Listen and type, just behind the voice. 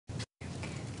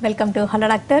Welcome to hello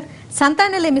doctor.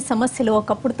 సంతానలేమి సమస్యలు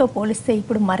ఒకప్పుడుతో పోలిస్తే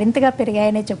ఇప్పుడు మరింతగా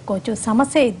పెరిగాయనే చెప్పుకోవచ్చు.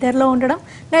 సమస్య ఇద్దరిలో ఉండడం,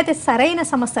 లేకపోతే సరైన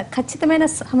సమస్య, ఖచ్చితమైన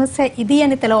సమస్య ఇది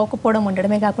అని తెలవకపోవడం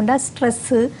ఉండడమే కాకుండా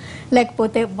స్ట్రెస్,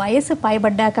 లేకపోతే వయసు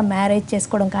పైబడ్డాక మ్యారేజ్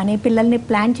చేసుకోవడం కానీ, పిల్లల్ని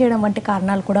ప్లాన్ చేయడం వంటి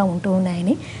కారణాలు కూడా ఉంటూ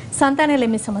ఉన్నాయని.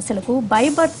 సంతానలేమి సమస్యలకు బై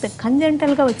బర్త్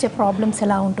కంజెంటల్గా వచ్చే ప్రాబ్లమ్స్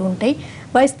ఎలా ఉంటూ ఉంటాయి,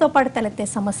 వయసుతో పాటు తలెత్తే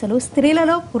సమస్యలు,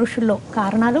 స్త్రీలలో పురుషుల్లో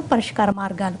కారణాలు, పరిష్కార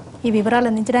మార్గాలు, ఈ వివరాలు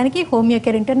అందించడానికి homeo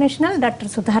care international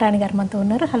doctor Sudharani గారు మనతో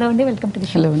ఉన్నారు. హలో అండి, welcome to the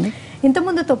show. Hello అండి.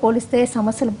 ఇంతకుముందుతో పోలిస్తే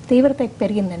సమస్యల తీవ్రత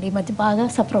పెరిగిందండి, ఈ మధ్య బాగా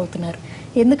సఫర్ అవుతున్నారు.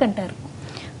 ఎందుకంటారు?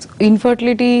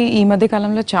 ఇన్ఫర్టిలిటీ ఈ మధ్య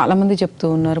కాలంలో చాలా మంది చెప్తూ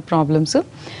ఉన్నారు ప్రాబ్లమ్స్.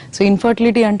 సో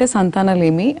ఇన్ఫర్టిలిటీ అంటే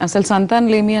సంతానలేమి. అసలు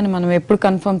సంతానలేమి అని మనం ఎప్పుడు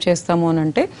కన్ఫర్మ్ చేస్తాము అని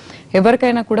అంటే,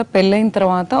 ఎవరికైనా కూడా పెళ్ళైన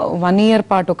తర్వాత 1 year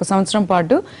పాటు, 1 సంవత్సరం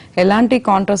పాటు ఎలాంటి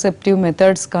కాంట్రాసెప్టివ్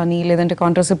మెథడ్స్ కానీ, లేదంటే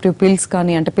కాంట్రాసెప్టివ్ పిల్స్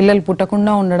కానీ, అంటే పిల్లలు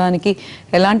పుట్టకుండా ఉండడానికి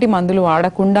ఎలాంటి మందులు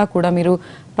వాడకుండా కూడా మీరు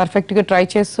పర్ఫెక్ట్గా ట్రై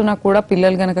చేస్తున్నా కూడా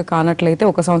పిల్లలు కనుక కానట్లయితే,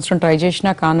 1 సంవత్సరం ట్రై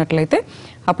చేసినా కానట్లయితే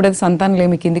అప్పుడు అది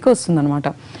సంతానలేమి కిందికి వస్తుందన్నమాట.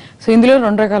 సో ఇందులో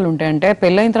 2 రకాలు ఉంటాయి. అంటే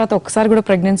పెళ్ళైన తర్వాత ఒకసారి కూడా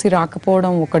ప్రెగ్నెన్సీ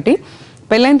రాకపోవడం ఒకటి,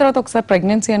 పెళ్ళైన తర్వాత ఒకసారి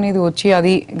ప్రెగ్నెన్సీ అనేది వచ్చి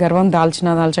అది గర్భం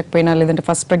దాల్చినా దాల్చకపోయినా, లేదంటే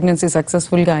ఫస్ట్ ప్రెగ్నెన్సీ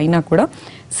సక్సెస్ఫుల్గా అయినా కూడా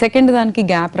సెకండ్ దానికి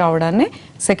గ్యాప్ రావడాన్ని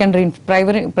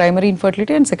primary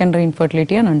infertility and secondary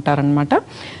infertility అని అంటారనమాట.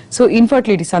 సో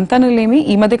ఇన్ఫర్టిలిటీ, సంతానలేమి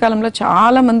ఈ మధ్య కాలంలో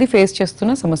చాలా మంది ఫేస్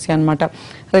చేస్తున్న సమస్య అనమాట.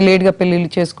 అది లేట్గా పెళ్ళిళ్ళు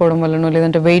చేసుకోవడం వలన,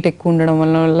 లేదంటే వెయిట్ ఎక్కువ ఉండడం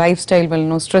వలన, లైఫ్ స్టైల్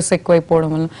వలన, స్ట్రెస్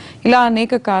ఎక్కువైపోవడం వలన, ఇలా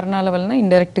అనేక కారణాల వలన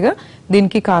ఇండైరెక్ట్గా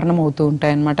దీనికి కారణం అవుతూ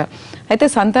ఉంటాయి అన్నమాట. అయితే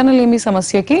సంతానలేమి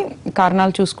సమస్యకి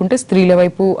కారణాలు చూసుకుంటే స్త్రీల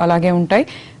వైపు అలాగే ఉంటాయి,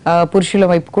 పురుషుల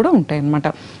వైపు కూడా ఉంటాయి అన్నమాట.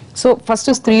 సో ఫస్ట్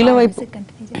స్త్రీల వైపు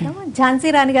ఝాన్సీ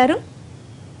రాణి గారు.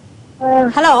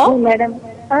 Hello madam.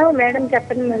 మేడం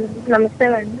చెప్పండి మేడం. నమస్తే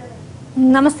మేడం.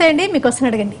 నమస్తే అండి, మీకు వస్తున్న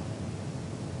అడగండి.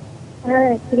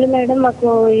 యాక్చువల్లీ మేడం మాకు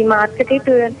ఈ మార్చికి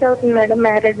 2 years అవుతుంది మేడం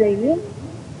మ్యారేజ్ అయ్యి.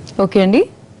 ఓకే అండి.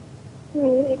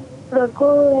 ఇప్పుడు వరకు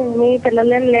మీ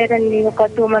పిల్లలు ఏం లేరండి. ఒక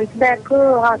 2 months బ్యాక్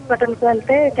హాస్పిటల్కి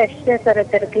వెళ్తే టెస్ట్ చేశారు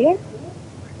ఇద్దరికి.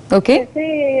 ఓకే.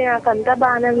 నాకంతా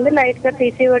బాగానే ఉంది, లైట్ గా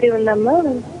పీసీఓడి ఉందమ్మా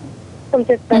అని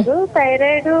చెప్పారు.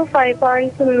 థైరాయిడ్ 5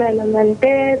 points ఉంది మేడం. అంటే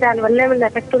దానివల్ల ఏమైనా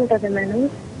ఎఫెక్ట్ ఉంటుంది మేడం?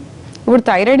 ఇప్పుడు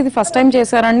థైరాయిడ్ ఇది ఫస్ట్ టైం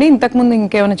చేశారండి, ఇంతకు ముందు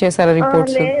ఇంకేమైనా చేశారా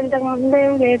రిపోర్ట్స్? ఇంతకు ముందు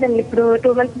ఏం లేదండి. ఇప్పుడు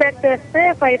 2 months బ్యాక్ చేస్తే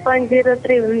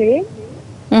 5.03 ఉంది.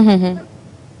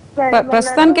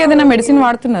 ప్రస్తుతానికి ఏదైనా మెడిసిన్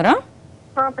వాడుతున్నారా?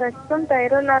 ప్రస్తుతం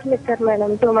థైరాయిడ్ నార్మల్ ఇచ్చారు మేడం.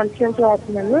 2 months నుంచి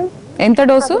వాడుతున్నాను. ఎంత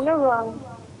డోసు?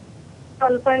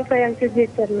 12.5 mcg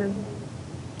ఇచ్చారు మేడం.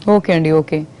 ఓకే అండి,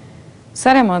 ఓకే.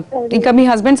 సరే అమ్మా, ఇంకా మీ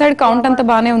హస్బెండ్ సైడ్ కౌంట్ అంతా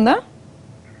బానే ఉందా?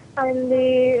 అది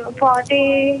 40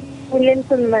 millions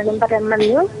ఉంది మేడం per ml.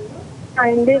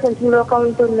 అయింది కొంచెం లో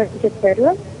కౌంట్ ఉందని చెప్పారు.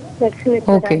 మెడిసిన్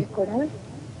ఇచ్చారు కూడా.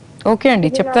 ఓకే అండి,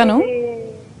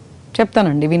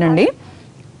 చెప్తానండి, వినండి.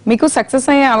 మీకు సక్సెస్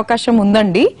అయ్యే అవకాశం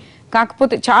ఉందండి.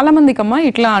 కాకపోతే చాలా మందికి అమ్మా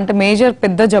ఇట్లా అంటే మేజర్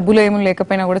పెద్ద జబ్బులు ఏమీ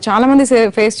లేకపోయినా కూడా చాలా మంది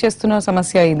ఫేస్ చేస్తున్న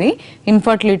సమస్య ఇది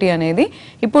ఇన్ఫర్టిలిటీ అనేది.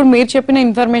 ఇప్పుడు మీరు చెప్పిన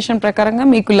ఇన్ఫర్మేషన్ ప్రకారంగా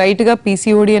మీకు లైట్ గా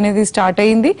పీసీఓడి అనేది స్టార్ట్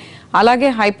అయింది, అలాగే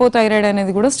హైపోథైరాయిడ్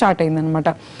అనేది కూడా స్టార్ట్ అయింది అనమాట.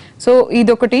 సో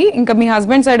ఇదొకటి. ఇంకా మీ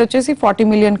హస్బెండ్ సైడ్ వచ్చేసి 40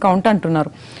 million కౌంట్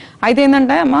అంటున్నారు. అయితే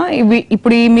ఏంటంటే అమ్మా,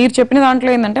 ఇప్పుడు మీరు చెప్పిన దాంట్లో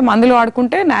ఏంటంటే మందులు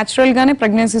వాడుకుంటే న్యాచురల్ గానే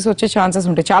ప్రెగ్నెన్సీస్ వచ్చే ఛాన్సెస్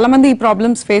ఉంటాయి. చాలా మంది ఈ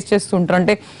ప్రాబ్లమ్స్ ఫేస్ చేస్తుంటారు.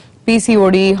 అంటే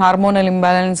PCOD, hormonal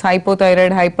imbalance,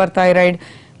 hypothyroid, hyper thyroid,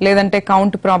 లేదంటే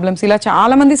కౌంట్ ప్రాబ్లమ్స్, ఇలా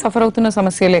చాలా మంది సఫర్ అవుతున్న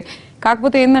సమస్యలే.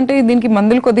 కాకపోతే ఏంటంటే దీనికి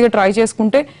మందులు కొద్దిగా ట్రై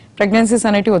చేసుకుంటే ప్రెగ్నెన్సీస్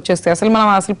అనేవి వచ్చేస్తాయి.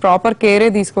 అసలు ప్రాపర్ కేరే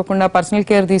తీసుకోకుండా, పర్సనల్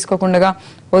కేర్ తీసుకోకుండా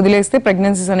వదిలేస్తే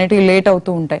ప్రెగ్నెన్సీస్ అనేవి లేట్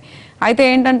అవుతూ ఉంటాయి. అయితే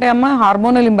ఏంటంటే అమ్మ,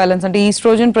 హార్మోనల్ ఇంబ్యాలెన్స్ అంటే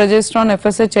ఈస్ట్రోజన్, ప్రొజెస్ట్రాన్,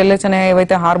 FSH, LH అనే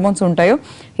ఏవైతే హార్మోన్స్ ఉంటాయో,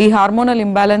 ఈ హార్మోనల్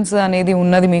ఇంబ్యాలెన్స్ అనేది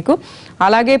ఉన్నది మీకు.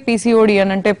 అలాగే పీసీఓడి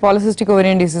అని అంటే పాలిసిస్టిక్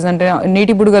ఓవేరియన్ డిసీజ్, అంటే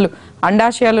నీటి బుడగలు,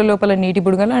 అండాశయాల లోపల నీటి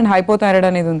బుడగలు, అండ్ హైపోథైరాయిడ్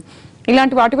అనేది ఉంది.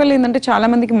 ఇలాంటి వాటి వల్ల ఏంటంటే చాలా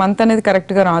మందికి మంత్ అనేది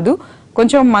కరెక్ట్ గా రాదు.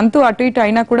 కొంచెం మంత్ అటు ఇటు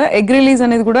అయినా కూడా ఎగ్ రిలీజ్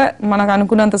అనేది కూడా మనకు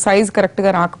అనుకున్నంత సైజ్ కరెక్ట్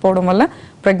గా రాకపోవడం వల్ల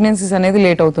ప్రెగ్నెన్సీస్ అనేది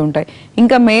లేట్ అవుతూ ఉంటాయి.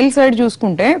 ఇంకా మేల్ సైడ్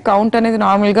చూసుకుంటే కౌంట్ అనేది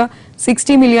నార్మల్ గా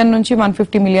 60 million నుంచి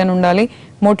 150 million ఉండాలి.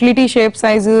 Motility, shape,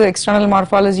 size, external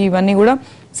morphology ఇవన్నీ కూడా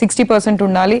 60%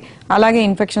 ఉండాలి. అలాగే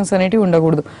ఇన్ఫెక్షన్స్ అనేటివి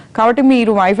ఉండకూడదు. కాబట్టి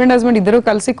మీరు వైఫ్ అండ్ హస్బెండ్ ఇద్దరు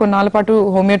కలిసి కొన్నాళ్ళ పాటు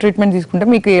హోమియో ట్రీట్మెంట్ తీసుకుంటే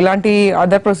మీకు ఎలాంటి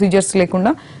అదర్ ప్రొసీజర్స్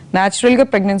లేకుండా న్యాచురల్ గా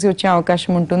ప్రెగ్నెన్సీ వచ్చే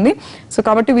అవకాశం ఉంటుంది. సో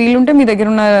కాబట్టి వీలుంటే మీ దగ్గర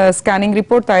ఉన్న scanning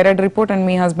report, thyroid report and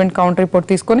me husband count report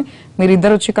తీసుకొని మీరు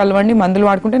ఇద్దరు వచ్చి కలవండి. మందులు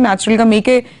వాడుకుంటే న్యాచురల్ గా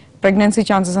మీకే ప్రెగ్నెన్సీ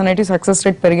ఛాన్సెస్ అనేవి సక్సెస్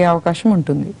రేట్ పెరిగే అవకాశం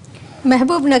ఉంటుంది.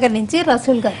 మహబూబ్ నగర్ నుంచి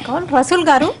రసూల్ గారు కావాలి. రసూల్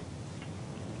గారు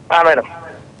మేడం.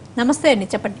 నమస్తే అండి,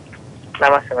 చెప్పండి.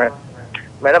 నమస్తే మేడం.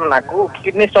 మేడం నాకు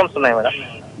కిడ్నీ స్టోన్స్ ఉన్నాయి మేడం.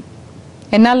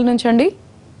 ఎన్నాళ్ళ నుంచి అండి?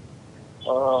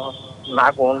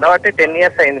 నాకు ఉండబట్టి 10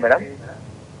 years అయింది మేడం.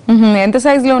 ఎంత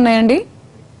సైజ్ లో ఉన్నాయండి?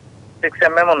 6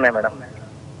 mm ఉన్నాయి మేడం.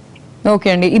 ఓకే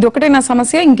అండి, ఇది ఒకటే నా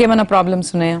సమస్య, ఇంకేమైనా ప్రాబ్లమ్స్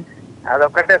ఉన్నాయా?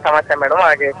 అదొక్కటే సమస్య మేడం.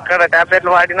 నాకు ఎక్కడ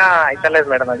టాబ్లెట్లు వాడినా అయితలేదు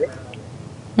మేడం అది.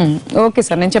 ఓకే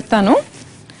సార్, నేను చెప్తాను.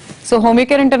 సో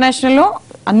హోమియోకేర్ ఇంటర్నేషనల్లో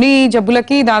అన్ని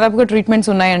జబ్బులకి దాదాపుగా ట్రీట్మెంట్స్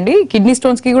ఉన్నాయండి. కిడ్నీ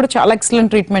స్టోన్స్ కి కూడా చాలా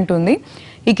ఎక్సలెంట్ ట్రీట్మెంట్ ఉంది.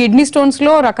 ఈ కిడ్నీ స్టోన్స్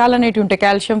లో రకాలు అనేవి ఉంటాయి.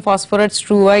 Calcium phosphorus,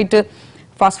 true white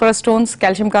phosphorus stones,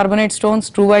 calcium carbonate stones,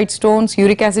 true white stones,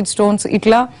 uric acid stones,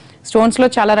 ఇట్లా స్టోన్స్ లో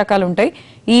చాలా రకాలు ఉంటాయి.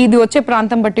 ఇది వచ్చే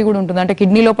ప్రాంతం బట్టి కూడా ఉంటుంది. అంటే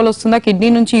కిడ్నీ లోపల వస్తుందా, కిడ్నీ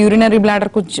నుంచి యూరినరీ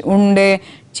బ్లాడర్ కు ఉండే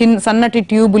సన్నటి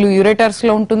ట్యూబులు యూరేటర్స్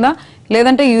లో ఉంటుందా,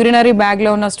 లేదంటే యూరినరీ బ్యాగ్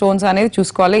లో ఉన్న స్టోన్స్ అనేది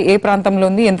చూసుకోవాలి. ఏ ప్రాంతంలో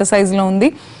ఉంది, ఎంత సైజులో ఉంది,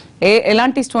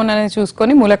 ఎలాంటి స్టోన్ అనేది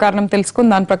చూసుకొని మూల కారణం తెలుసుకొని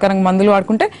దాని ప్రకారం మందులు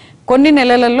వాడుకుంటే కొన్ని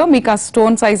నెలలలో మీకు ఆ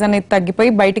స్టోన్ సైజ్ అనేది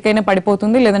తగ్గిపోయి బయటికైనా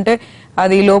పడిపోతుంది, లేదంటే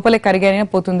అది లోపలే కరిగైనా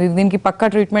పోతుంది. దీనికి పక్కా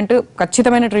ట్రీట్మెంట్,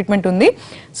 ఖచ్చితమైన ట్రీట్మెంట్ ఉంది.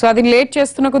 సో అది లేట్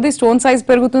చేస్తున్న కొద్దీ స్టోన్ సైజ్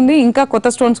పెరుగుతుంది, ఇంకా కొత్త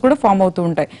స్టోన్స్ కూడా ఫామ్ అవుతూ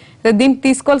ఉంటాయి. దీనికి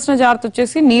తీసుకోవాల్సిన జాగ్రత్త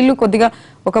వచ్చేసి నీళ్లు కొద్దిగా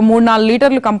ఒక 3-4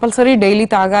 లీటర్లు కంపల్సరీ డైలీ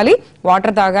తాగాలి,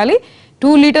 వాటర్ తాగాలి.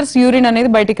 2 లీటర్స్ యూరిన్ అనేది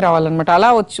బయటికి రావాలన్నమాట. అలా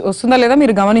వస్తుందా లేదా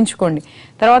మీరు గమనించుకోండి.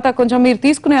 తర్వాత కొంచెం మీరు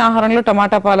తీసుకునే ఆహారంలో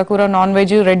టమాటా, పాలకూర, నాన్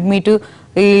వెజ్, రెడ్ మీట్,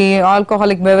 ఈ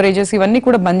ఆల్కహాలిక్ బెవరేజెస్ ఇవన్నీ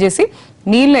కూడా బంద్ చేసి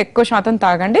నీళ్ళు ఎక్కువ శాతం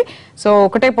తాగండి. సో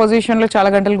ఒకటే పొజిషన్ లో చాలా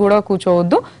గంటలు కూడా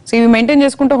కూర్చోవద్దు. సో ఇవి మెయింటైన్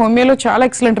చేసుకుంటే హోమియోలో చాలా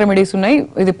ఎక్సలెంట్ రెమెడీస్ ఉన్నాయి.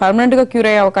 ఇది పర్మనెంట్ గా క్యూర్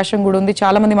అయ్యే అవకాశం కూడా ఉంది.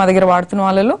 చాలా మంది మా దగ్గర వాడుతున్న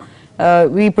వాళ్ళలో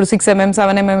ఇప్పుడు 6 mm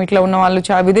 7 mm ఇట్లా ఉన్న వాళ్ళు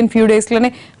విదిన్ ఫ్యూ డేస్ లోనే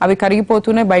అవి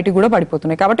కరిగిపోతున్నాయి, బయటికి కూడా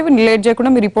పడిపోతున్నాయి. కాబట్టి లేట్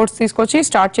చేయకుండా మీ రిపోర్ట్స్ తీసుకొచ్చి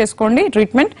స్టార్ట్ చేసుకోండి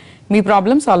ట్రీట్మెంట్, మీ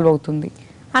ప్రాబ్లం సాల్వ్ అవుతుంది.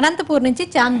 అనంతపూర్ నుంచి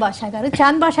చాంద్ బాషా గారు.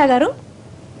 చాంద్ బాషా గారు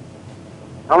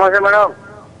నమస్తే మేడం.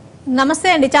 నమస్తే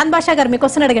అండి. చాంద్ బాషా గారు మీకు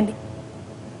క్వశ్చన్ అడగండి.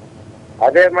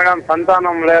 అదే మేడం,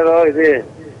 సంతానం లేదు, ఇది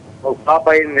ఒక పాప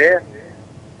అయింది.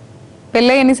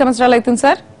 పెళ్ళై ఎన్ని సంవత్సరాలు అవుతుంది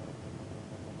సార్?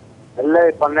 పెళ్ళై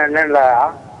 12 ఏళ్ళ.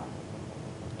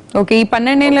 ఓకే, ఈ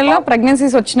 12 ఏళ్లలో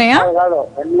ప్రెగ్నెన్సీస్ వచ్చినాయా? కాదు,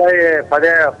 పెళ్ళై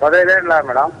 15 ఏళ్ళ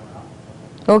మేడం.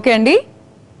 ఓకే అండి.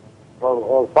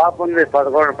 ఒక పాప ఉంది,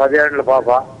 10 ఏళ్ళ పాప.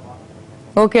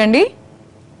 ఓకే అండి.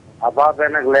 ఆ పాప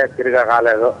లేదు, తిరిగా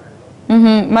కాలేదు.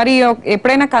 మరి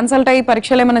ఎప్పుడైనా కన్సల్ట్ అయ్యి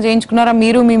పరీక్షలు ఏమైనా చేయించుకున్నారా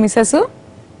మీరు, మీ మిస్సెస్?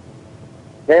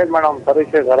 లేదు మేడం,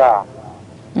 పరీక్ష కదా.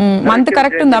 మంత్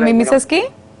కరెక్ట్ ఉందా మీ మిస్సెస్ కి?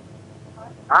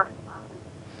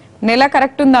 నెల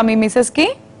కరెక్ట్ ఉందా మీ మిస్సెస్ కి?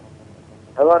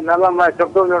 నెల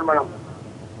చెప్తుంది మేడం.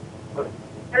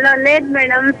 హలో, లేదు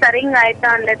మేడం, సరిగ్గా అయితే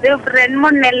ఉండదు. ఇప్పుడు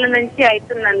 2-3 నెలల నుంచి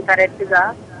అవుతుందండి కరెక్ట్ గా.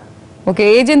 ఓకే,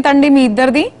 ఏజ్ ఎంత అండి మీ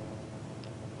ఇద్దరిది?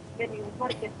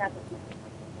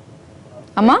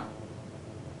 అమ్మా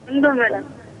ఉందో మేడం,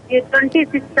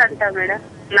 26 అంట మేడం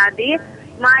నాది.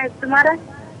 మా సుమారు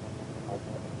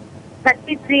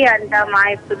 33 అంట మా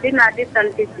ఎప్పుది, నాది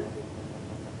 26.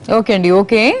 ఓకే అండి.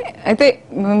 ఓకే, అయితే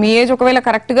మీ ఏజ్ ఒకవేళ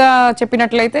కరెక్ట్ గా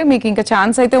చెప్పినట్లయితే మీకు ఇంకా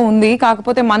ఛాన్స్ అయితే ఉంది.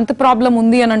 కాకపోతే మంత్ ప్రాబ్లం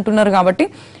ఉంది అని అంటున్నారు కాబట్టి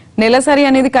నెలసరి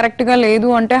అనేది కరెక్ట్ గా లేదు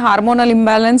అంటే హార్మోనల్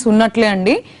ఇంబ్యాలెన్స్ ఉన్నట్లే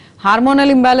అండి.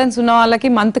 హార్మోనల్ ఇంబ్యాలెన్స్ ఉన్న వాళ్ళకి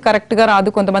మంత్ కరెక్ట్ గా రాదు.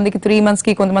 కొంతమందికి 3 months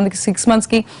కి, కొంతమందికి 6 months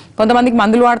కి, కొంతమందికి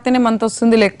మందులు వాడితేనే మంత్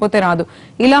వస్తుంది, లేకపోతే రాదు.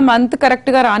 ఇలా మంత్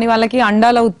కరెక్ట్ గా రాని వాళ్ళకి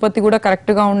అండాల ఉత్పత్తి కూడా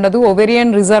కరెక్ట్ గా ఉండదు,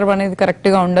 ఓవేరియన్ రిజర్వ్ అనేది కరెక్ట్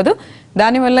గా ఉండదు.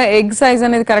 దానివల్ల ఎగ్ సైజ్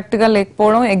అనేది కరెక్ట్ గా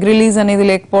లేకపోవడం, ఎగ్ రిలీజ్ అనేది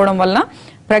లేకపోవడం వల్ల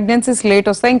ప్రెగ్నెన్సీస్ లేట్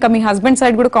వస్తాయి. ఇంకా మీ హస్బెండ్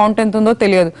సైడ్ కూడా కౌంట్ ఎంత ఉందో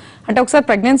తెలియదు. అంటే ఒకసారి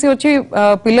ప్రెగ్నెన్సీ వచ్చి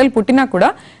పిల్లలు పుట్టినా కూడా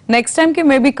నెక్స్ట్ టైం కి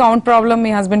మేబీ కౌంట్ ప్రాబ్లం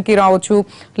మీ హస్బెండ్ కి రావచ్చు,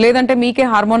 లేదంటే మీకే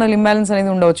హార్మోనల్ ఇంబ్యాలెన్స్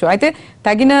అనేది ఉండవచ్చు. అయితే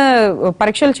తగిన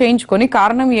పరీక్షలు చేయించుకొని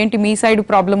కారణం ఏంటి, మీ సైడ్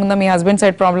ప్రాబ్లం ఉందా, మీ హస్బెండ్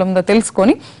సైడ్ ప్రాబ్లం ఉందా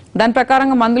తెలుసుకొని దాని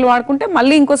ప్రకారంగా మందులు వాడుకుంటే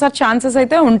మళ్ళీ ఇంకోసారి ఛాన్సెస్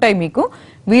అయితే ఉంటాయి మీకు.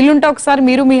 వీలుంటే ఒకసారి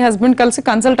మీరు మీ హస్బెండ్ కలిసి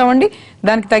కన్సల్ట్ అవ్వండి,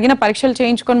 దానికి తగిన పరీక్షలు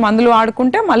చేయించుకొని మందులు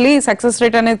వాడుకుంటే మళ్ళీ సక్సెస్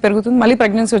రేట్ అనేది పెరుగుతుంది, మళ్ళీ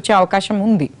ప్రెగ్నెన్సీ వచ్చే అవకాశం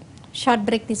ఉంది. షార్ట్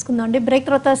బ్రేక్ తీసుకుందాం అండి. బ్రేక్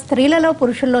తర్వాత స్త్రీలలో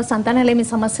పురుషుల్లో సంతానలేమి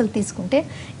సమస్యలు తీసుకుంటే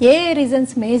ఏ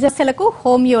రీజన్స్ మేజర్స్లకు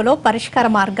హోమియోలో పరిష్కార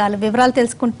మార్గాలు వివరాలు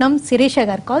తెలుసుకుంటున్నాం. శిరీష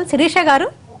గారు కాల్. శిరీష గారు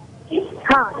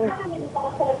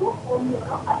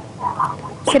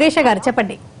శిరీష గారు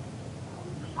చెప్పండి.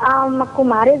 మాకు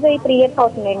మ్యారేజ్ అయ్యి 3 years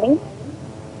అవుతుందండి.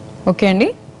 ఓకే అండి.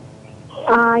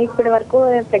 ఇప్పటి వరకు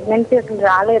ప్రెగ్నెన్సీ అసలు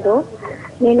రాలేదు.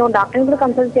 నేను డాక్టర్ని కూడా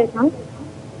కన్సల్ట్ చేసాం.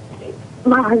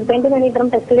 మా హస్బెండ్ నేను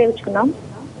ఇద్దరం టెస్టులు చేయించుకున్నాం.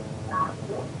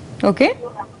 ఓకే,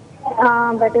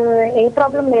 బట్ ఏ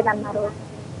ప్రాబ్లం లేదన్నారు.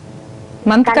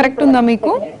 మంత్ కరెక్ట్ ఉందా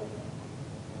మీకు?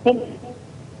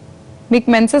 మీకు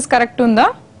మెన్సెస్ కరెక్ట్ ఉందా?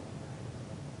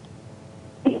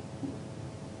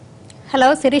 హలో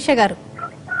శిరీష గారు.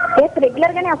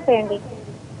 రెగ్యులర్ గానే వస్తాయండి.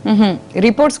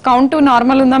 రిపోర్ట్స్ కౌంట్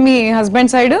నార్మల్ ఉందా మీ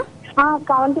హస్బెండ్ సైడ్?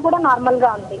 కౌంట్ కూడా నార్మల్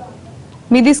గా ఉంది.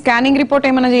 మీది స్కానింగ్ రిపోర్ట్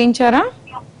ఏమైనా చేయించారా?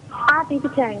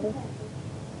 తీపిచ్చాయండి.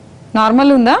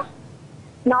 నార్మల్ ఉందా?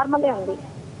 నార్మలే ఉంది.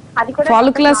 అది కూడా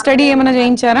ఫాలిక్యులర్ స్టడీ ఏమైనా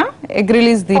చేయించారా? Egg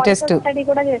release the test study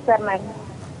కూడా చేశారు మేడం.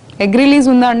 ఎగ్ రిలీజ్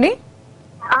ఉందా అండి?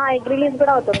 ఎగ్ రిలీజ్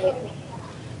కూడా అవుతుంది.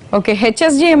 ఓకే,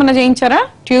 హెచ్ఎస్జి ఏమైనా చేయించారా?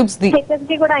 ట్యూబ్స్ ది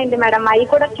హెచ్ఎస్డి కూడా అయింది మేడం, అవి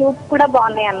కూడా ట్యూబ్స్ కూడా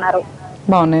బాగున్నాయి అన్నారు.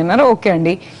 బాగున్నాయి అన్నారు. ఓకే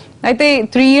అండి. అయితే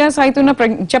 3 years అవుతున్న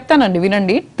చెప్తానండి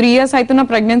వినండి. 3 years అవుతున్న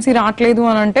ప్రెగ్నెన్సీ రావట్లేదు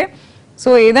అని అంటే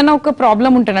సో ఏదైనా ఒక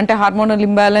ప్రాబ్లం ఉంటుంది, అంటే హార్మోనల్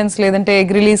ఇంబ్యాలెన్స్, లేదంటే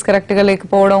ఎగ్ రిలీజ్ కరెక్ట్ గా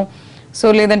లేకపోవడం, సో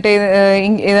లేదంటే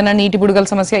ఏదైనా నీటి బుడగల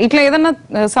సమస్య, ఇట్లా ఏదైనా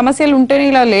సమస్యలు ఉంటేనే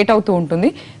ఇలా లేట్ అవుతూ ఉంటుంది.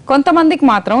 కొంతమందికి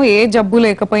మాత్రం ఏ జబ్బు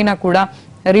లేకపోయినా కూడా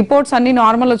రిపోర్ట్స్ అన్ని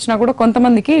నార్మల్ వచ్చినా కూడా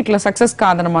కొంతమందికి ఇట్లా సక్సెస్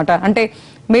కాదనమాట. అంటే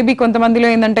మేబీ కొంతమందిలో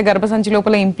ఏంటంటే గర్భసంచి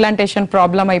లోపల ఇంప్లాంటేషన్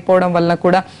ప్రాబ్లం అయిపోవడం వల్ల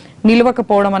కూడా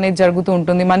నిలవకపోవడం అనేది జరుగుతూ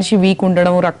ఉంటుంది. మనిషి వీక్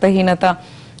ఉండడం, రక్తహీనత,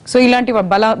 సో ఇలాంటి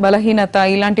బలహీనత,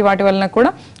 ఇలాంటి వాటి వలన కూడా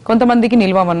కొంతమందికి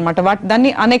నిల్వమన్నమాట.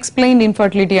 దాన్ని అన్ఎక్స్ప్లెయిన్డ్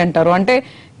ఇన్ఫర్టిలిటీ అంటారు. అంటే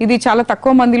ఇది చాలా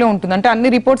తక్కువ మందిలో ఉంటుంది. అంటే అన్ని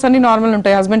రిపోర్ట్స్ అన్ని నార్మల్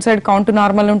ఉంటాయి, హస్బెండ్ సైడ్ కౌంట్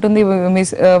నార్మల్ ఉంటుంది,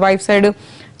 wife side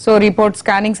so report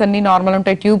scannings అన్ని నార్మల్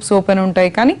ఉంటాయి, ట్యూబ్స్ ఓపెన్ ఉంటాయి,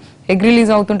 కానీ ఎగ్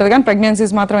రిలీజ్ అవుతుంటది, కానీ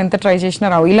ప్రెగ్నెన్సీస్ మాత్రం ఎంత ట్రై చేసినా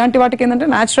రావు. ఇలాంటి వాటికి ఏంటంటే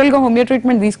న్యాచురల్ గా హోమియో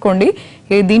ట్రీట్మెంట్ తీసుకోండి,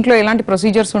 దీంట్లో ఎలాంటి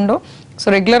ప్రొసీజర్స్ ఉండవు. సో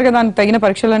రెగ్యులర్ గా దానికి తగిన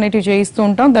పరీక్షలు అనేటివి చేయిస్తూ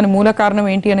ఉంటాం. దాని మూల కారణం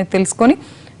ఏంటి అనేది తెలుసుకొని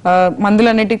మందులు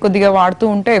అనేటివి కొద్దిగా వాడుతూ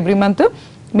ఉంటే ఎవ్రీ మంత్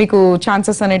మీకు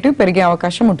ఛాన్సెస్ అనేటివి పెరిగే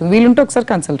అవకాశం ఉంటుంది. వీలుంటే ఒకసారి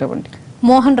కన్సల్ట్ అవ్వండి.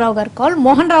 మోహన్ రావు గారు కాల్.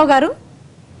 మోహన్ రావు గారు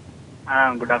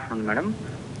గుడ్ ఆఫ్టర్నూన్ మేడం.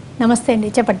 నమస్తే అండి,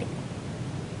 చెప్పండి.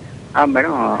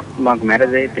 మేడం మాకు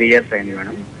మ్యారేజ్ అయ్యి 3 years అయింది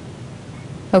మేడం.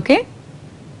 ఓకే.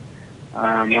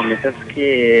 మా మిస్సెస్ కి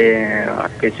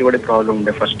పిసిఓడి ప్రాబ్లం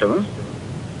ఉండే ఫస్ట్.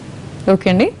 ఓకే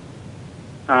అండి.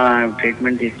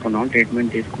 ట్రీట్మెంట్ తీసుకున్నాం.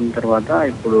 ట్రీట్మెంట్ తీసుకున్న తర్వాత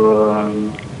ఇప్పుడు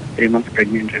 3 months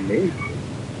ప్రెగ్నెంట్ అండి.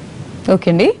 ఓకే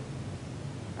అండి.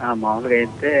 మామూలుగా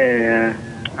అయితే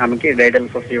ఆమెకి డైటల్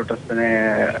ఫోసియోటస్ అనే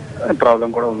ప్రాబ్లం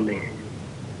కూడా ఉంది.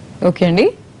 ఓకే అండి.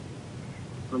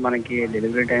 ఇప్పుడు మనకి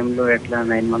డెలివరీ టైంలో ఎట్లా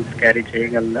 9 months క్యారీ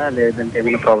చేయగలదా, లేదంటే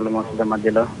ఏమైనా ప్రాబ్లం వస్తుందా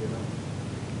మధ్యలో?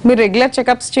 మీరు రెగ్యులర్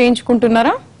చెకప్స్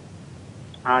చేయించుకుంటున్నారా?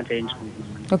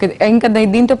 చేయించుకుంటున్నాం. ఓకే. ఇంకా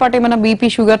దీంతో పాటు ఏమైనా బీపీ,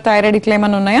 షుగర్, థైరాయిడ్ ఇట్లా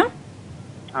ఏమైనా ఉన్నాయా?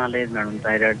 లేదు మేడం,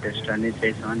 థైరాయిడ్ టెస్ట్ అన్ని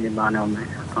చేసాం, అన్ని బాగానే ఉన్నాయి.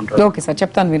 ఓకే సార్,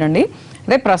 చెప్తాను వినండి.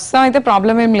 అదే ప్రస్తుతం అయితే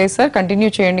ప్రాబ్లం ఏం లేదు సార్, కంటిన్యూ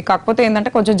చేయండి. కాకపోతే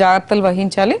ఏంటంటే కొంచెం జాగ్రత్తలు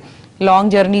వహించాలి.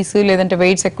 లాంగ్ జర్నీస్, లేదంటే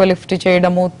వెయిట్స్ ఎక్కువ లిఫ్ట్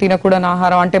చేయడము, తినకూడని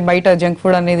ఆహారం, అంటే బయట జంక్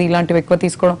ఫుడ్ అనేది ఇలాంటివి ఎక్కువ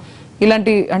తీసుకోవడం,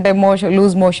 ఇలాంటి అంటే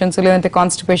లూజ్ మోషన్స్, లేదంటే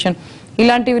కాన్స్టిపేషన్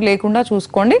ఇలాంటివి లేకుండా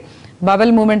చూసుకోండి.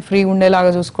 బబెల్ మూమెంట్ ఫ్రీ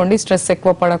ఉండేలాగా చూసుకోండి. స్ట్రెస్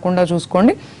ఎక్కువ పడకుండా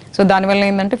చూసుకోండి. సో దానివల్ల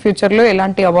ఏంటంటే ఫ్యూచర్లో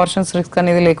ఎలాంటి అబార్షన్స్ రిస్క్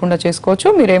అనేది లేకుండా చేసుకోవచ్చు.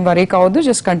 మీరేం వరీ కావద్దు,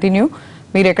 జస్ట్ కంటిన్యూ.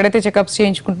 మీరు ఎక్కడైతే చెకప్స్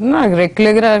చేయించుకుంటున్నారో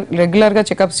రెగ్యులర్గా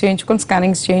చెకప్స్ చేయించుకొని,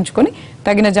 స్కానింగ్స్ చేయించుకొని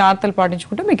తగిన జాగ్రత్తలు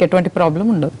పాటించుకుంటే మీకు ఎటువంటి ప్రాబ్లం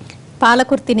ఉండదు.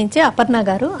 పాలకుర్తి నుంచి అపర్ణ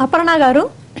గారు. అపర్ణ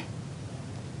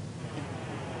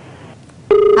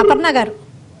గారు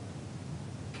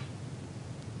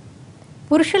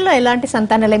పురుషుల్లో ఎలాంటి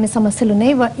సంతానలేమి సమస్యలు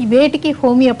ఉన్నాయి, వేటికి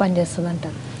హోమియో పనిచేస్తుంది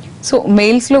అంటారు? సో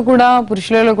మెయిల్స్ లో కూడా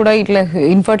పురుషులలో కూడా ఇట్లా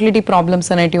ఇన్ఫర్టిలిటీ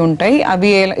ప్రాబ్లమ్స్ అనేటివి ఉంటాయి.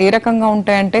 అవి ఏ రకంగా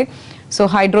ఉంటాయంటే సో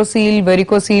హైడ్రోసీల్,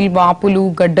 వెరికోసీల్, వాపులు,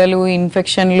 గడ్డలు,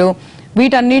 ఇన్ఫెక్షన్లు,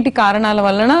 వీటన్నిటి కారణాల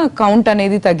వలన కౌంట్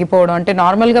అనేది తగ్గిపోవడం. అంటే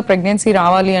నార్మల్ గా ప్రెగ్నెన్సీ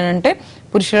రావాలి అని అంటే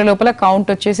పురుషుల లోపల కౌంట్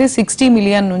వచ్చేసి 60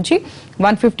 million నుంచి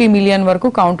 150 million వరకు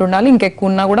కౌంట్ ఉండాలి. ఇంకెక్కువ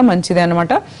ఉన్నా కూడా మంచిదే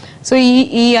అనమాట. సో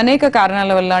ఈ అనేక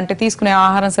కారణాల వల్ల, అంటే తీసుకునే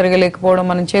ఆహారం సరిగా లేకపోవడం,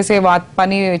 మనం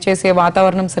పని చేసే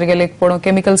వాతావరణం సరిగా లేకపోవడం,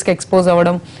 కెమికల్స్ కి ఎక్స్పోజ్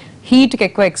అవ్వడం, హీట్ కి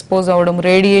ఎక్కువ ఎక్స్పోజ్ అవ్వడం,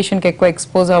 రేడియేషన్ కి ఎక్కువ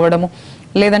ఎక్స్పోజ్ అవ్వడము,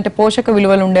 లేదంటే పోషక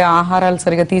విలువలు ఉండే ఆహారాలు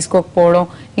సరిగా తీసుకోకపోవడం,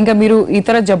 ఇంకా మీరు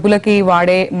ఇతర జబ్బులకి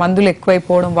వాడే మందులు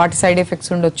ఎక్కువైపోవడం, వాటి సైడ్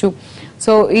ఎఫెక్ట్స్ ఉండొచ్చు.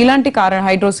 సో ఇలాంటి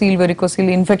హైడ్రోసీల్, వెరికోసీల్,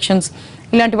 ఇన్ఫెక్షన్స్,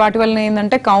 ఇలాంటి వాటి వల్ల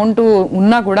ఏంటంటే కౌంట్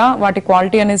ఉన్నా కూడా వాటి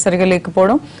క్వాలిటీ అనేది సరిగా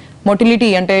లేకపోవడం, మొటిలిటీ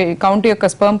అంటే కౌంట్ యొక్క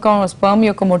స్పర్మ్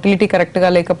యొక్క మొటిలిటీ కరెక్ట్ గా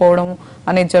లేకపోవడం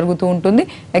అనేది జరుగుతూ ఉంటుంది.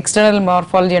 ఎక్స్టర్నల్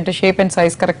మార్ఫాలజీ అంటే షేప్ అండ్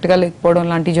సైజ్ కరెక్ట్ గా లేకపోవడం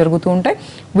లాంటివి జరుగుతూ ఉంటాయి.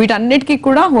 వీటన్నిటికీ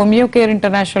కూడా హోమియో కేర్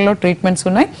ఇంటర్నేషనల్ లో ట్రీట్మెంట్స్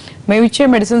ఉన్నాయి. మేము ఇచ్చే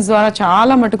మెడిసిన్స్ ద్వారా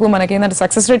చాలా మటుకు మనకి ఏంటంటే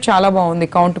సక్సెస్ రేట్ చాలా బాగుంది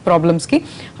కౌంట్ ప్రాబ్లమ్స్ కి.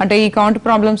 అంటే ఈ కౌంట్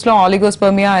ప్రాబ్లమ్స్ లో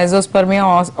ఆలిగోస్పర్మియా, ఎజోస్పర్మియా,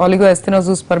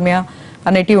 ఆలిగోఎస్థెనోజోస్పర్మియా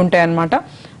అనేటివి ఉంటాయి అన్నమాట.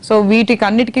 సో వీటికి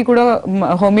అన్నిటికీ కూడా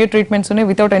హోమియో ట్రీట్మెంట్స్ ఉన్నాయి.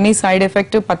 వితౌట్ ఎనీ సైడ్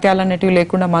ఎఫెక్ట్, పత్యాలు అనేటివి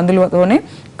లేకుండా మందులతోనే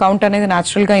కౌంట్ అనేది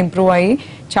న్యాచురల్ గా ఇంప్రూవ్ అయ్యి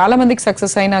చాలా మందికి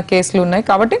సక్సెస్ అయిన కేసులు ఉన్నాయి.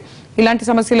 కాబట్టి ఇలాంటి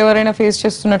సమస్యలు ఎవరైనా ఫేస్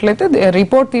చేస్తున్నట్లయితే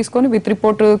రిపోర్ట్ తీసుకొని విత్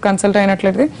రిపోర్ట్ కన్సల్ట్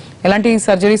అయినట్లయితే ఎలాంటి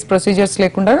సర్జరీస్, ప్రొసీజర్స్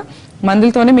లేకుండా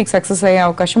మందులతోనే మీకు సక్సెస్ అయ్యే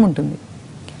అవకాశం ఉంటుంది.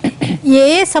 ఏ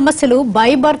సమస్యలు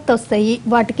బై బర్త్ వస్తాయి,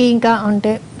 వాటికి ఇంకా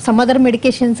అంటే సమ్ అదర్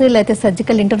మెడికేషన్స్ లేకపోతే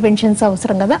సర్జికల్ ఇంటర్వెన్షన్స్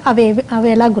అవసరం కదా, అవి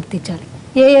ఎలా గుర్తించాలి,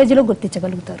 ఏ ఏజ్ లో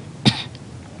గుర్తించగలుగుతారు?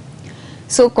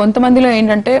 సో కొంతమందిలో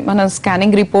ఏంటంటే మన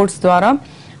స్కానింగ్ రిపోర్ట్స్ ద్వారా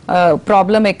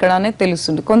ప్రాబ్లం ఎక్కడ అనేది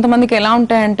తెలుస్తుంది. కొంతమందికి ఎలా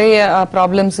ఉంటాయంటే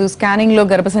ప్రాబ్లమ్స్ స్కానింగ్ లో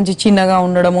గర్భసంచి చిన్నగా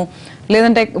ఉండడము,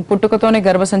 లేదంటే పుట్టుకతోనే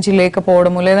గర్భసంచి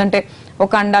లేకపోవడము, లేదంటే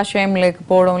ఒక అండాశయం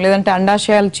లేకపోవడం, లేదంటే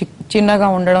అండాశయాలు చిన్నగా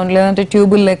ఉండడం, లేదంటే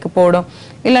ట్యూబులు లేకపోవడం,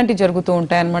 ఇలాంటివి జరుగుతూ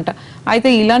ఉంటాయి అన్నమాట. అయితే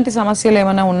ఇలాంటి సమస్యలు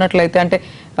ఏమైనా ఉన్నట్లయితే అంటే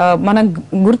మనం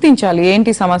గుర్తించాలి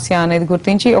ఏంటి సమస్య అనేది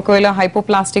గుర్తించి ఒకవేళ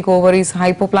హైపోప్లాస్టిక్ ఓవరీస్,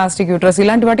 హైపోప్లాస్టిక్ యూట్రస్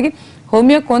ఇలాంటి వాటికి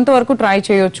హోమియో కొంతవరకు ట్రై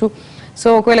చేయొచ్చు. సో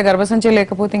ఒకవేళ గర్భసంచి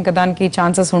లేకపోతే ఇంకా దానికి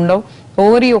ఛాన్సెస్ ఉండవు.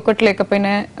 ఓవరీ ఒకటి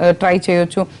లేకపోయినా ట్రై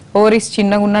చేయొచ్చు, ఓవరీస్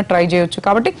చిన్నగా ఉన్నా ట్రై చేయొచ్చు.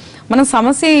 కాబట్టి మన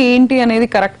సమస్య ఏంటి అనేది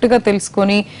కరెక్ట్గా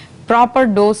తెలుసుకొని ప్రాపర్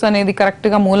డోస్ అనేది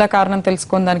కరెక్ట్గా మూల కారణం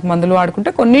తెలుసుకొని దానికి మందులు వాడుకుంటే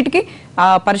కొన్నిటికి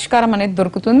పరిష్కారం అనేది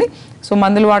దొరుకుతుంది. సో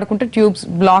మందులు వాడుకుంటే ట్యూబ్స్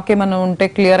బ్లాక్ ఏమైనా ఉంటే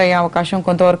క్లియర్ అయ్యే అవకాశం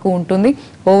కొంతవరకు ఉంటుంది.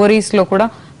 ఓవరీస్లో కూడా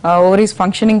ఓవరీస్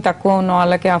ఫంక్షనింగ్ తక్కువ ఉన్న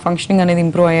వాళ్ళకి ఆ ఫంక్షనింగ్ అనేది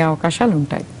ఇంప్రూవ్ అయ్యే అవకాశాలు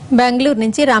ఉంటాయి. బెంగళూరు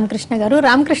నుంచి రామకృష్ణ గారు.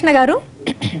 రామకృష్ణ గారు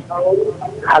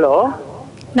హలో,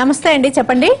 నమస్తే అండి,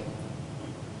 చెప్పండి.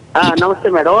 నమస్తే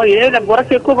మేడం.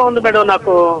 గురక ఎక్కువగా ఉంది మేడం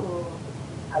నాకు.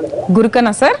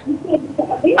 గురకనా సార్?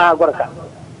 గురక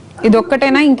ఇది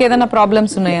ఒక్కటేనా, ఇంకేదైనా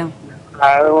ప్రాబ్లమ్స్ ఉన్నాయా?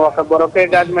 ఒక గురకే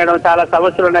కాదు మేడం, చాలా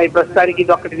సమస్యలు ఉన్నాయి. ప్రస్తుతానికి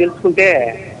ఇది ఒక్కటి తెలుసుకుంటే.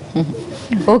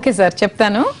 ఓకే సార్,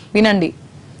 చెప్తాను వినండి.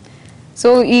 సో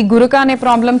ఈ గురక అనే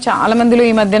ప్రాబ్లం చాలా మందిలో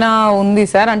ఈ మధ్యన ఉంది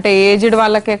సార్. అంటే ఏజ్డ్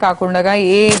వాళ్ళకే కాకుండా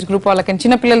ఏ ఏజ్ గ్రూప్ వాళ్ళకి,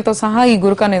 చిన్నపిల్లలతో సహా ఈ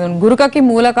గురక అనేది ఉంది. గురకకి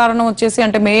మూల కారణం వచ్చేసి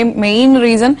అంటే మెయిన్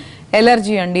రీజన్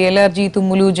ఎలర్జీ అండి. ఎలర్జీ,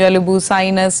 తుమ్ములు, జలుబు,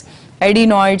 సైనస్,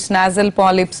 ఎడినాయిడ్స్, నాజల్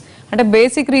పాలిప్స్. అంటే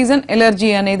బేసిక్ రీజన్ ఎలర్జీ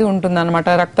అనేది ఉంటుంది అనమాట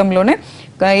రక్తంలోనే.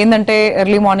 ఏంటంటే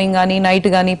ఎర్లీ మార్నింగ్ కానీ నైట్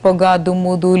కానీ పొగ,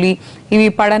 దుమ్ము, ధూళి ఇవి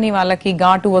పడని వాళ్ళకి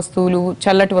ఘాటు వస్తువులు,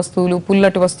 చల్లటి వస్తువులు,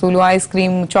 పుల్లటి వస్తువులు, ఐస్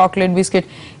క్రీమ్, చాక్లెట్, బిస్కెట్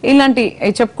ఇలాంటి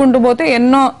చెప్పుకుంటూ పోతే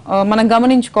ఎన్నో మనం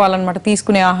గమనించుకోవాలన్నమాట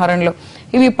తీసుకునే ఆహారంలో.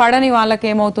 ఇవి పడని వాళ్ళకి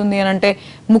ఏమవుతుంది అని అంటే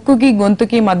ముక్కుకి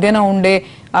గొంతుకి మధ్యన ఉండే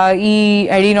ఈ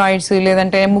ఎడినాయిడ్స్,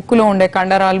 లేదంటే ముక్కులో ఉండే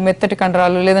కండరాలు, మెత్తటి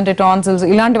కండరాలు, లేదంటే టాన్సిల్స్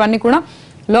ఇలాంటివన్నీ కూడా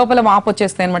లోపల వాపు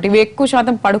వచ్చేస్తాయి అనమాట. ఇవి ఎక్కువ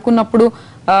శాతం పడుకున్నప్పుడు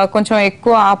కొంచెం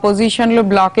ఎక్కువ ఆ పొజిషన్ లో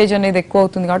బ్లాకేజ్ అనేది ఎక్కువ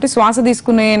అవుతుంది. కాబట్టి శ్వాస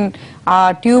తీసుకునే ఆ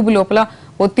ట్యూబ్ లోపల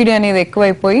ఒత్తిడి అనేది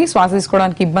ఎక్కువైపోయి శ్వాస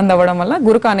తీసుకోవడానికి ఇబ్బంది అవ్వడం వల్ల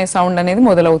గురక అనే సౌండ్ అనేది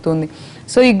మొదలవుతుంది.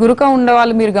 సో ఈ గురక ఉండే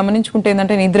వాళ్ళు మీరు గమనించుకుంటే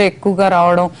ఏంటంటే నిద్ర ఎక్కువగా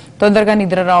రావడం, తొందరగా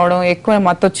నిద్ర రావడం, ఎక్కువ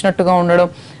మత్తు వచ్చినట్టుగా ఉండడం.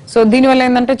 సో దీనివల్ల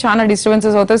ఏంటంటే చాలా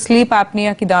డిస్టర్బెన్సెస్ అవుతాయి. స్లీప్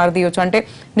యాప్నియాకి దారి తీయొచ్చు. అంటే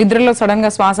నిద్రలో సడన్ గా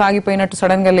శ్వాస ఆగిపోయినట్టు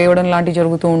సడన్ గా లేవడం లాంటివి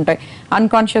జరుగుతూ ఉంటాయి.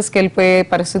 అన్కాన్షియస్కి వెళ్ళిపోయే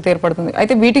పరిస్థితి ఏర్పడుతుంది.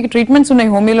 అయితే వీటికి ట్రీట్మెంట్స్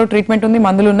ఉన్నాయి. హోమియోలో ట్రీట్మెంట్ ఉంది,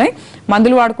 మందులు ఉన్నాయి.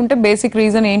 మందులు వాడుకుంటే బేసిక్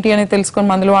రీజన్ ఏంటి అనేది తెలుసుకొని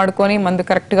మందులు వాడుకొని మందు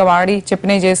కరెక్ట్ గా వాడి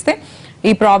చెప్పినవి చేస్తే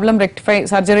ఈ ప్రాబ్లం రెక్టిఫై,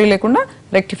 సర్జరీ లేకుండా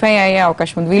రెక్టిఫై అయ్యే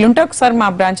అవకాశం ఉంది. వీలుంటే ఒకసారి మా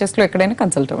బ్రాంచెస్ లో ఎక్కడైనా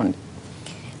కన్సల్ట్ అవ్వండి.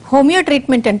 హోమియో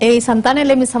ట్రీట్మెంట్ అంటే ఈ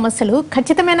సంతానలేమి సమస్యలు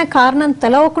ఖచ్చితమైన కారణం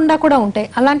తెలవకుండా కూడా ఉంటాయి.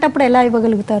 అలాంటప్పుడు ఎలా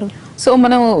ఇవ్వగలుగుతారు? సో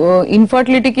మనం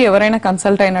ఇన్ఫర్టిలిటీకి ఎవరైనా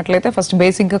కన్సల్ట్ అయినట్లయితే ఫస్ట్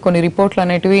బేసిక్ గా కొన్ని రిపోర్ట్లు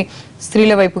అనేటివి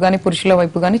స్త్రీల వైపు కానీ పురుషుల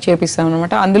వైపు కానీ చేపిస్తాం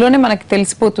అనమాట. అందులోనే మనకి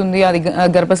తెలిసిపోతుంది అది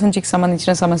గర్భసంచికి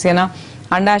సంబంధించిన సమస్యనా,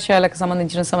 అండాశయాలకు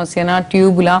సంబంధించిన సమస్యనా,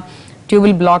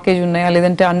 ట్యూబుల్ బ్లాకేజ్ ఉన్నాయా,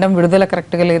 లేదంటే అండం విడుదల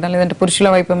కరెక్ట్ గా లేదా, లేదంటే పురుషుల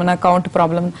వైపు ఏమైనా కౌంట్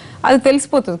ప్రాబ్లం, అది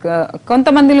తెలిసిపోతుంది.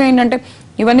 కొంతమందిలో ఏంటంటే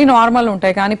ఇవన్నీ నార్మల్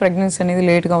ఉంటాయి కానీ ప్రెగ్నెన్సీ అనేది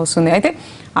లేట్ గా వస్తుంది. అయితే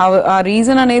ఆ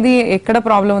రీజన్ అనేది ఎక్కడ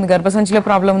ప్రాబ్లం ఉంది, గర్భసంచిలో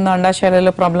ప్రాబ్లం ఉందా,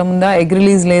 అండాశయాలలో ప్రాబ్లం ఉందా, ఎగ్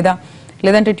రిలీజ్ లేదా,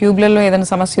 లేదంటే ట్యూబ్లలో ఏదైనా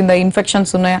సమస్య ఉందా,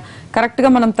 ఇన్ఫెక్షన్స్ ఉన్నాయా, కరెక్ట్ గా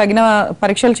మనం తగిన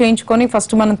పరీక్షలు చేయించుకొని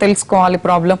ఫస్ట్ మనం తెలుసుకోవాలి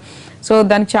ప్రాబ్లం. సో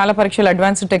దానికి చాలా పరీక్షలు,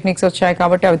 అడ్వాన్స్డ్ టెక్నిక్స్ వచ్చాయి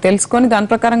కాబట్టి అవి తెలుసుకొని దాని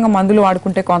ప్రకారంగా మందులు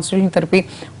వాడుకుంటే కాన్స్టిట్యూషన్ థెరపీ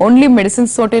ఓన్లీ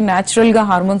మెడిసిన్స్ తోటి న్యాచురల్ గా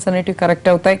హార్మోన్స్ అనేటివి కరెక్ట్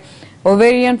అవుతాయి.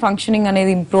 ఓవేరియన్ ఫంక్షనింగ్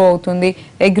అనేది ఇంప్రూవ్ అవుతుంది,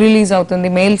 ఎగ్ రిలీజ్ అవుతుంది,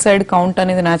 మేల్ సైడ్ కౌంట్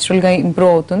అనేది న్యాచురల్ గా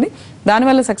ఇంప్రూవ్ అవుతుంది.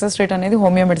 దానివల్ల సక్సెస్ రేట్ అనేది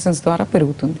హోమియో మెడిసిన్స్ ద్వారా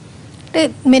పెరుగుతుంది. అంటే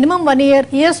మినిమం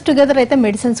 1 ఇయర్స్ టుగెదర్ అయితే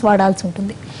మెడిసిన్స్ వాడాల్సి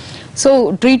ఉంటుంది. సో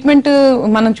ట్రీట్మెంట్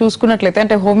మనం చూసుకున్నట్లయితే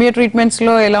అంటే హోమియో ట్రీట్మెంట్స్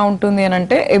లో ఎలా ఉంటుంది అని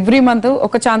అంటే ఎవ్రీ మంత్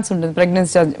ఒక ఛాన్స్ ఉంటుంది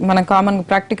ప్రెగ్నెన్సీ. మనం కామన్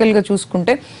ప్రాక్టికల్ గా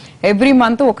చూసుకుంటే ఎవ్రీ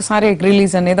మంత్ ఒకసారి ఎగ్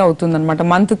రిలీజ్ అనేది అవుతుంది అనమాట.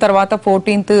 మంత్ తర్వాత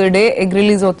 14th డే ఎగ్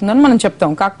రిలీజ్ అవుతుందని మనం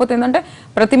చెప్తాం. కాకపోతే ఏంటంటే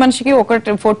ప్రతి మనిషికి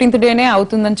 14th డేనే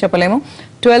అవుతుందని చెప్పలేము.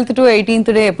 12th to 18th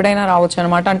డే ఎప్పుడైనా రావచ్చు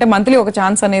అనమాట. అంటే మంత్లీ ఒక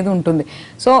ఛాన్స్ అనేది ఉంటుంది.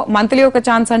 సో మంత్లీ ఒక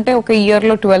ఛాన్స్ అంటే ఒక ఇయర్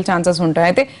లో 12 ఛాన్సెస్ ఉంటాయి.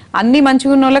 అయితే అన్ని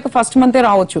మంచిగా ఉన్న వాళ్ళకి ఫస్ట్ మంతే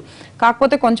రావచ్చు.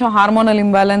 కాకపోతే కొంచెం hormonal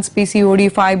imbalance, PCOD,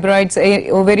 fibroids,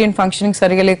 ovarian functioning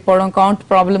సరిగా లేకపోవడం, కౌంట్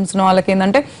ప్రాబ్లమ్స్ ఉన్న వాళ్ళకి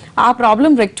ఏంటంటే ఆ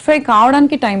ప్రాబ్లం రెక్టిఫై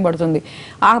కావడానికి టైం పడుతుంది.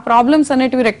 ఆ ప్రాబ్లమ్స్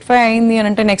అనేటివి రెక్టిఫై అయింది అని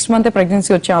అంటే నెక్స్ట్ మంత్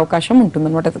ప్రెగ్నెన్సీ వచ్చే అవకాశం ఉంటుంది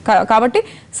అనమాట. కాబట్టి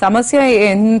సమస్య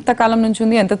ఎంత కాలం నుంచి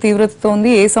ఉంది, ఎంత తీవ్రతతో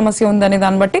ఉంది, ఏ సమస్య ఉంది అనే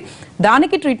దాన్ని బట్టి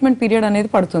దానికి ట్రీట్మెంట్ పీరియడ్ అనేది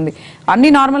పడుతుంది. అన్ని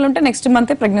నార్మల్ ఉంటే నెక్స్ట్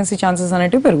మంత్ ప్రెగ్నెన్సీ ఛాన్సెస్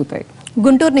అనేటివి పెరుగుతాయి.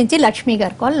 గుంటూరు నుంచి లక్ష్మి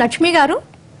గారు కాల్. లక్ష్మి గారు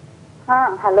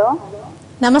హలో,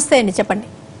 నమస్తే అండి, చెప్పండి.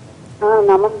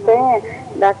 నమస్తే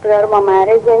డాక్టర్ గారు. మా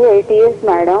మ్యారేజ్ అయ్యి 8 years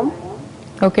మేడం.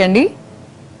 ఓకే అండి.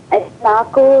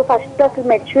 నాకు ఫస్ట్ అసలు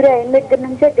మెచ్యూర్ అయిన దగ్గర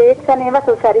నుంచే డేట్స్ అనేవి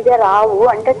అసలు సరిగా రావు.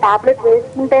 అంటే టాబ్లెట్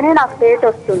వేసుకుంటేనే నాకు డేట్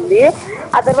వస్తుంది,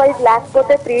 అదర్వైజ్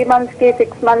లేకపోతే 3 months కి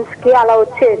 6 months కి అలా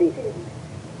వచ్చేది.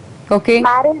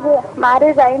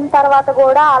 మ్యారేజ్ అయిన తర్వాత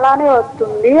కూడా అలానే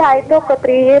వస్తుంది. అయితే ఒక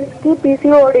 3 years కి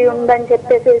పీసీఓడి ఉందని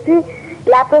చెప్పేసి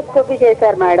లాప్రోస్కోపీ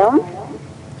చేశారు మేడం.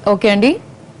 ఓకే అండి.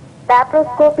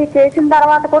 లాప్రోస్కోపీ చేసిన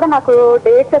తర్వాత కూడా నాకు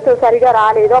డేట్స్ అసలు సరిగా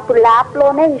రాలేదు. అప్పుడు ల్యాబ్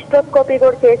లోనే హిస్టోస్కోపీ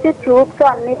కూడా చేసి ట్యూబ్స్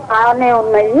అన్ని బాగానే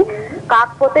ఉన్నాయి,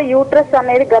 కాకపోతే యూట్రస్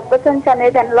అనేది గర్భసంచి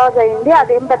అనేది ఎన్లాజ్ అయింది,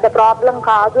 అదేం పెద్ద ప్రాబ్లం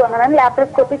కాదు అని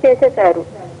లాప్రోస్కోపీ చేసేసారు.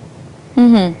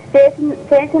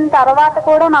 చేసిన తర్వాత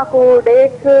కూడా నాకు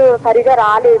డేట్స్ సరిగా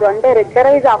రాలేదు, అంటే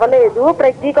రెగ్యులరైజ్ అవ్వలేదు,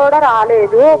 ప్రెగ్నెన్సీ కూడా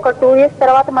రాలేదు. ఒక 2 years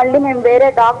తర్వాత మళ్ళీ మేము వేరే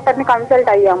డాక్టర్ ని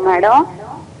కన్సల్ట్ అయ్యాం మేడం.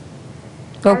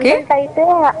 అయితే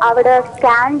ఆవిడ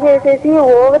స్కాన్ చేసేసి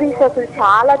ఓవరీస్ అసలు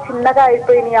చాలా చిన్నగా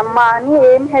అయిపోయినాయి అమ్మా అని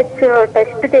AMH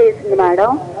టెస్ట్ చేసింది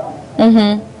మేడం.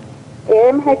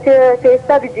 AMH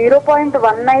చేస్తే అది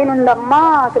 0.19 ఉందమ్మా.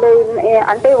 అసలు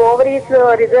అంటే ఓవరీస్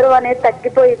రిజర్వ్ అనేది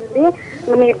తగ్గిపోయింది,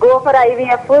 మీరు గో ఫర్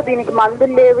IVF, దీనికి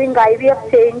మందులు లేవు, ఇంకా IVF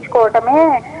చేయించుకోవటమే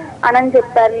అని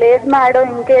చెప్పారు. లేదు మేడం,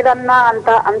 ఇంకేదన్నా అంత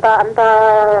అంత అంత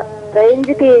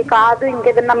రేంజ్ కి కాదు,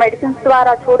 ఇంకేదన్నా మెడిసిన్స్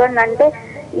ద్వారా చూడండి అంటే,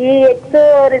 ఈ ఎగ్స్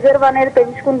రిజర్వ్ అనేది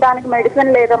పెంచుకుంటానికి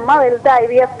మెడిసిన్ లేదమ్మా, వెళ్తే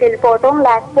IVF కి వెళ్ళిపోవటం,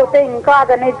 లేకపోతే ఇంకా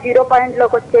అదనేది 0 point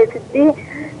లోకి వచ్చేసిద్ది,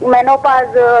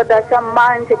 మెనోపాజ్ దశమ్మా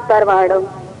అని చెప్పారు మేడం.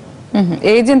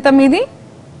 ఏజ్ ఎంత మీది?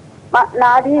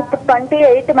 నాది ఇప్పుడు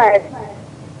 28 మేడం.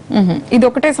 ఇది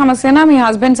ఒకటే సమస్యనా, మీ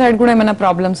హస్బెండ్ సైడ్ కూడా ఏమైనా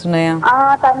ప్రాబ్లమ్స్ ఉన్నాయా?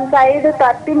 తన సైడ్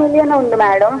 30 million ఉంది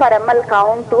madam per ML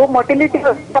count, motility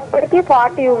వచ్చేటప్పటికి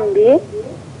 40 ఉంది.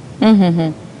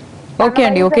 ఓకే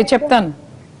అండి, ఓకే చెప్తాను,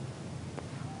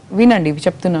 వినండి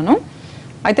చెప్తున్నాను.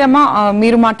 అయితే అమ్మా,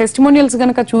 మీరు మా టెస్టిమోనియల్స్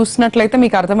కనుక చూసినట్లయితే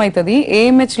మీకు అర్థమవుతుంది,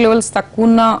 AMH లెవెల్స్ తక్కువ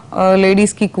ఉన్న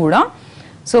లేడీస్ కి కూడా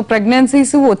సో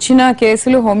ప్రెగ్నెన్సీస్ వచ్చిన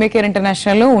కేసులు హోమియోకేర్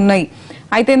ఇంటర్నేషనల్ లో ఉన్నాయి.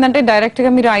 అయితే ఏంటంటే డైరెక్ట్ గా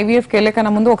మీరు IVF కి వెళ్ళే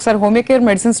కన్నా ముందు ఒకసారి హోమియోకేర్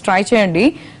మెడిసిన్స్ ట్రై చేయండి.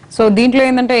 సో దీంట్లో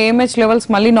ఏంటంటే AMH లెవెల్స్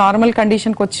మళ్ళీ నార్మల్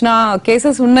కండిషన్ కి వచ్చిన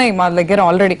కేసెస్ ఉన్నాయి మా దగ్గర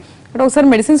ఆల్రెడీ. బట్ ఒకసారి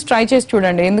మెడిసిన్స్ ట్రై చేసి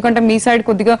చూడండి, ఎందుకంటే మీ సైడ్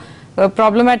కొద్దిగా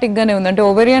ప్రాబ్లమాటిక్ గానే ఉంది. అంటే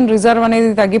ఓవేరియన్ రిజర్వ్ అనేది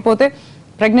తగ్గిపోతే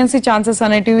ప్రెగ్నెన్సీ ఛాన్సెస్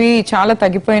అనేటివి చాలా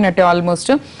తగ్గిపోయినట్టే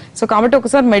ఆల్మోస్ట్. సో కాబట్టి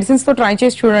ఒకసారి మెడిసిన్స్ తో ట్రై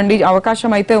చేసి చూడండి,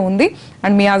 అవకాశం అయితే ఉంది.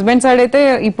 అండ్ మీ హస్బెండ్ సైడ్ అయితే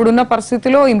ఇప్పుడున్న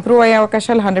పరిస్థితిలో ఇంప్రూవ్ అయ్యే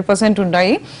అవకాశాలు 100%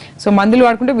 ఉంటాయి. సో మందులు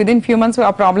వాడుకుంటే విదిన్ ఫ్యూ మంత్స్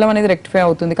ఆ ప్రాబ్లం అనేది రెక్టిఫై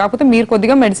అవుతుంది. కాకపోతే మీరు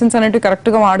కొద్దిగా మెడిసిన్స్ అనేవి కరెక్ట్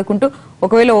గా వాడుకుంటూ,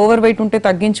 ఒకవేళ ఓవర్ వెయిట్ ఉంటే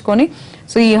తగ్గించుకొని,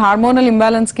 సో ఈ హార్మోనల్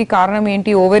ఇంబ్యాలెన్స్ కి కారణం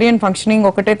ఏంటి, ఓవేరియన్ ఫంక్షనింగ్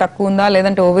ఒకటే తక్కువ ఉందా,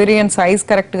 లేదంటే ఓవేరియన్ సైజ్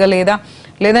కరెక్ట్ గా లేదా,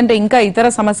 లేదంటే ఇంకా ఇతర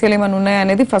సమస్యలు ఏమైనా ఉన్నాయా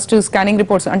అనేది ఫస్ట్ స్కానింగ్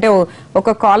రిపోర్ట్స్, అంటే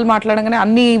ఒక కాల్ మాట్లాడగానే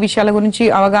అన్ని విషయాల గురించి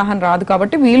అవగాహన రాదు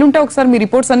కాబట్టి వీలుంటే ఒకసారి మీ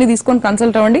రిపోర్ట్స్ అన్ని తీసుకొని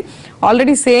కన్సల్ట్ అవ్వండి.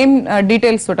 ఆల్రెడీ సేమ్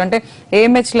డీటెయిల్స్ తోటి, అంటే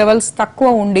AMH లెవెల్స్ తక్కువ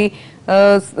ఉండి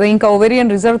ఇంకా ఓవేరియన్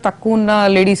రిజర్వ్ తక్కువ ఉన్న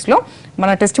లేడీస్ లో మన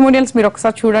టెస్టిమోనియల్స్ మీరు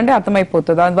ఒకసారి చూడండి,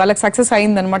 అర్థమైపోతుంది వాళ్ళకి సక్సెస్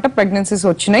అయిందనమాట, ప్రెగ్నెన్సీస్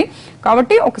వచ్చినాయి.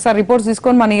 కాబట్టి ఒకసారి రిపోర్ట్స్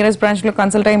తీసుకొని మన నియరెస్ట్ బ్రాంచ్ లో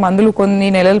కన్సల్ట్ అయ్యి మందులు కొన్ని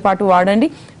నెలల పాటు వాడండి.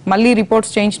 మళ్ళీ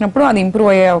రిపోర్ట్స్ చేయించినప్పుడు అది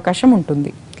ఇంప్రూవ్ అయ్యే అవకాశం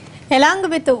ఉంటుంది. ఎలాంగ్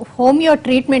విత్ హోమియో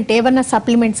ట్రీట్మెంట్ ఏమన్నా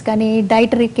సప్లిమెంట్స్ కానీ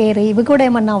డైటరీ కేర్ ఇవి కూడా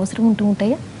ఏమన్నా అవసరం ఉంటూ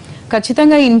ఉంటాయా?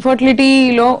 ఖచ్చితంగా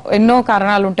ఇన్ఫర్టిలిటీలో ఎన్నో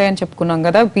కారణాలు ఉంటాయని చెప్పుకున్నాం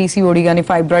కదా, PCOD కానీ,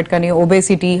 ఫైబ్రాయిడ్ కానీ,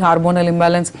 ఒబేసిటీ, హార్మోనల్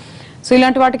ఇంబ్యాలెన్స్. సో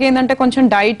ఇలాంటి వాటికి ఏంటంటే కొంచెం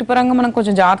డైట్ పరంగా మనం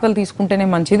కొంచెం జాగ్రత్తలు తీసుకుంటేనే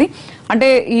మంచిది. అంటే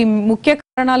ఈ ముఖ్య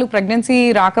కారణాలు ప్రెగ్నెన్సీ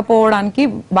రాకపోవడానికి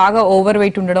బాగా ఓవర్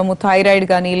వెయిట్ ఉండడము, థైరాయిడ్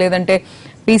కానీ, లేదంటే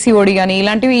PCOD కానీ,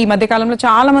 ఇలాంటివి ఈ మధ్య కాలంలో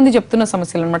చాలా మంది చెప్తున్న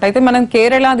సమస్యలు అనమాట. అయితే మనం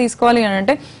కేర్ ఎలా తీసుకోవాలి అని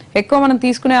అంటే, ఎక్కువ మనం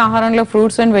తీసుకునే ఆహారంలో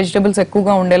ఫ్రూట్స్ అండ్ వెజిటబుల్స్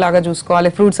ఎక్కువగా ఉండేలాగా చూసుకోవాలి.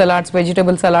 ఫ్రూట్ సలాడ్స్,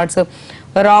 వెజిటబుల్ సలాడ్స్,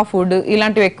 రా ఫుడ్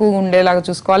ఇలాంటివి ఎక్కువ ఉండేలాగా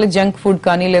చూసుకోవాలి. జంక్ ఫుడ్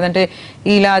కానీ, లేదంటే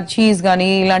ఇలా చీజ్ కానీ,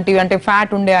 ఇలాంటివి అంటే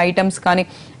ఫ్యాట్ ఉండే ఐటమ్స్ కానీ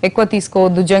ఎక్కువ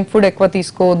తీసుకోవద్దు. జంక్ ఫుడ్ ఎక్కువ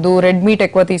తీసుకోవద్దు, రెడ్ మీట్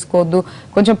ఎక్కువ తీసుకోవద్దు,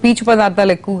 కొంచెం పీచు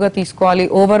పదార్థాలు ఎక్కువగా తీసుకోవాలి.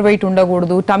 ఓవర్ వెయిట్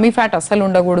ఉండకూడదు, టమీ ఫ్యాట్ అస్సలు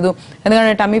ఉండకూడదు,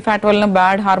 ఎందుకంటే టమీ ఫ్యాట్ వలన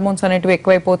బ్యాడ్ హార్మోన్స్ అనేటివి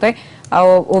ఎక్కువైపోతాయి,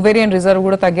 ఓవేరియన్ రిజర్వ్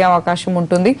కూడా తగ్గే అవకాశం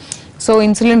ఉంటుంది. సో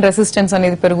ఇన్సులిన్ రెసిస్టెన్స్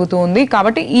అనేది పెరుగుతూ ఉంది.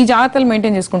 కాబట్టి ఈ జాగ్రత్తలు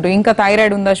మెయింటైన్ చేసుకుంటూ, ఇంకా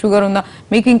థైరాయిడ్ ఉందా, షుగర్ ఉందా,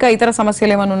 మీకు ఇంకా ఇతర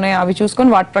సమస్యలు ఏమైనా ఉన్నాయా అవి చూసుకొని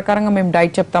వాటి ప్రకారంగా మేము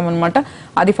డైట్ చెప్తామన్నమాట.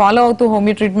 అది ఫాలో అవుతూ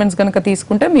హోమియో ట్రీట్మెంట్స్ కనుక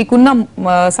తీసుకుంటే మీకున్న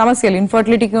సమస్యలు,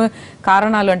 ఇన్ఫర్టిలిటీకి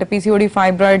కారణాలు అంటే PCOD,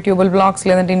 ఫైబ్రాయిడ్, ట్యూబల్ బ్లాక్స్,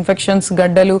 లేదంటే ఇన్ఫెక్షన్స్,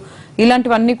 గడ్డలు,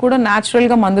 ఇలాంటివన్నీ కూడా న్యాచురల్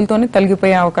గా మందులతోనే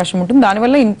తొలగిపోయే అవకాశం ఉంటుంది.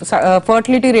 దానివల్ల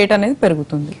ఫర్టిలిటీ రేట్ అనేది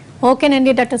పెరుగుతుంది.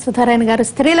 ఓకేనండి డాక్టర్ సుధారాయణ గారు,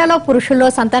 స్త్రీలలో పురుషుల్లో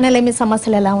సంతానలేమి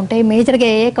సమస్యలు ఎలా ఉంటాయి, మేజర్గా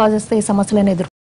ఏ కాజెస్ ఈ సమస్యలను ఎదుర్కొంటారు?